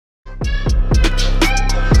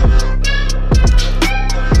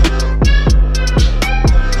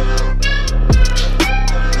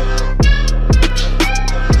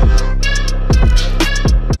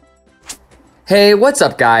Hey, what's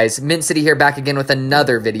up guys? Mint City here, back again with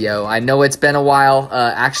another video. I know it's been a while,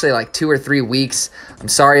 actually like 2 or 3 weeks. I'm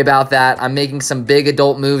sorry about that. I'm making some big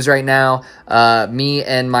adult moves right now. Me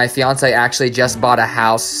and my fiance actually just bought a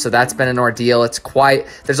house, so that's been an ordeal.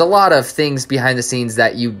 There's a lot of things behind the scenes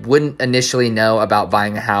that you wouldn't initially know about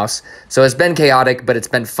buying a house. So it's been chaotic, but it's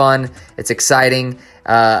been fun. It's exciting.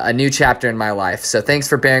 A new chapter in my life. So thanks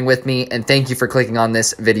for bearing with me, and thank you for clicking on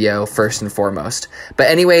this video first and foremost. But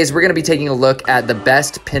anyways, we're going to be taking a look at the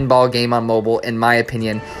best pinball game on mobile, in my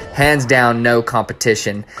opinion. Hands down, no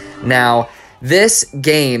competition. Now, this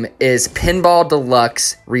game is Pinball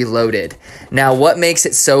Deluxe Reloaded. Now, what makes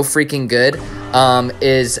it so freaking good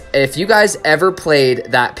is if you guys ever played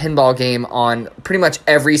that pinball game on pretty much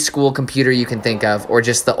every school computer you can think of, or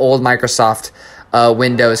just the old Microsoft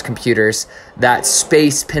Windows computers, that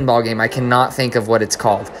space pinball game, I cannot think of what it's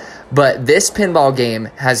called. But this pinball game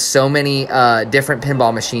has so many different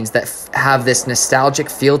pinball machines that have this nostalgic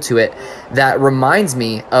feel to it that reminds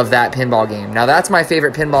me of that pinball game. Now, that's my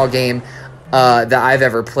favorite pinball game that I've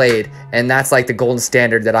ever played, and that's like the golden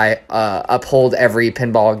standard that I uphold every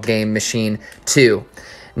pinball game machine to.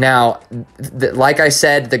 Now, like I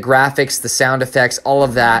said, the graphics, the sound effects, all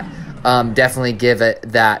of that definitely give it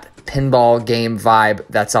that pinball game vibe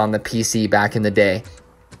that's on the PC back in the day.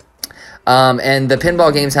 And the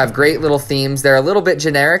pinball games have great little themes. They're a little bit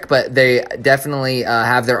generic, but they definitely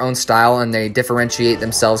have their own style, and they differentiate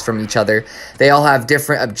themselves from each other. They all have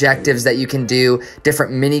different objectives that you can do,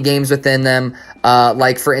 different mini games within them.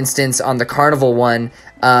 Like, for instance, on the Carnival one,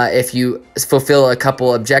 if you fulfill a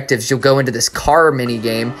couple objectives, you'll go into this car mini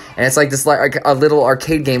game, and it's like a little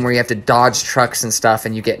arcade game where you have to dodge trucks and stuff,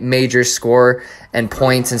 and you get major score and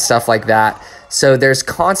points and stuff like that. So there's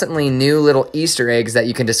constantly new little Easter eggs that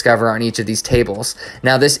you can discover on each of these tables.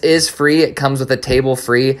 Now, this is free. It comes with a table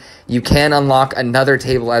free. You can unlock another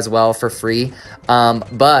table as well for free,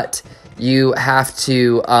 but you have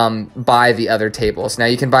to buy the other tables. Now,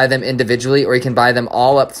 you can buy them individually, or you can buy them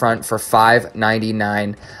all up front for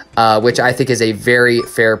 $5.99, which I think is a very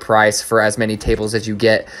fair price for as many tables as you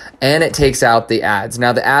get, and it takes out the ads.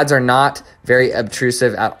 Now, the ads are not very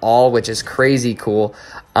obtrusive at all, which is crazy cool.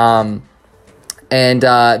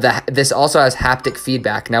 This also has haptic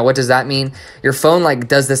feedback. Now, what does that mean? Your phone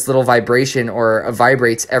does this little vibration, or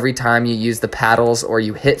vibrates every time you use the paddles or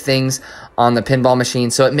you hit things on the pinball machine.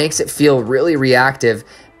 So it makes it feel really reactive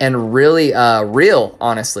and really real,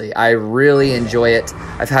 honestly. I really enjoy it.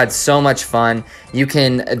 I've had so much fun.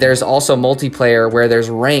 There's also multiplayer where there's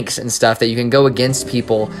ranks and stuff that you can go against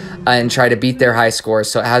people and try to beat their high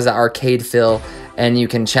scores. So it has that arcade feel, and you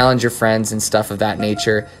can challenge your friends and stuff of that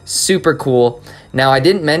nature. Super cool. Now, I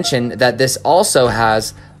didn't mention that this also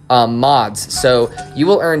has mods. So you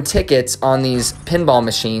will earn tickets on these pinball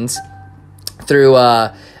machines through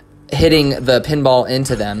hitting the pinball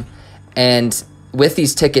into them. And with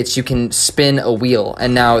these tickets, you can spin a wheel.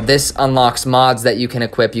 And now this unlocks mods that you can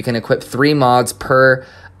equip. You can equip 3 mods per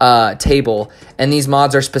table. And these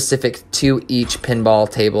mods are specific to each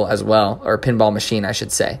pinball table as well, or pinball machine, I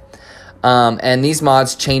should say. And these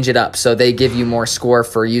mods change it up, so they give you more score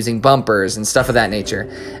for using bumpers and stuff of that nature.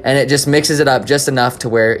 And it just mixes it up just enough to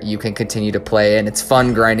where you can continue to play, and it's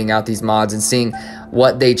fun grinding out these mods and seeing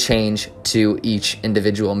what they change to each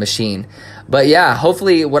individual machine. But yeah,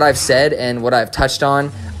 hopefully what I've said and what I've touched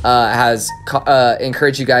on has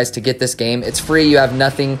encouraged you guys to get this game. It's free. You have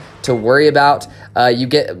nothing to worry about. You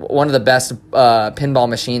get one of the best pinball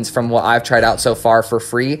machines from what I've tried out so far for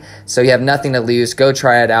free, so you have nothing to lose. Go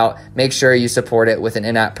try it out. Make sure you support it with an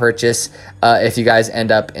in-app purchase if you guys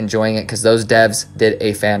end up enjoying it, because those devs did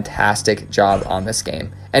a fantastic job on this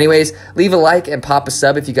game. Anyways, leave a like and pop a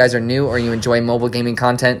sub if you guys are new or you enjoy mobile gaming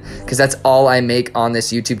content, because that's all I make on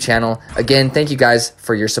this YouTube channel. Again, thank you guys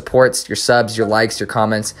for your supports, your subs, your likes, your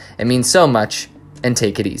comments. It means so much, and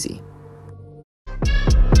take it easy.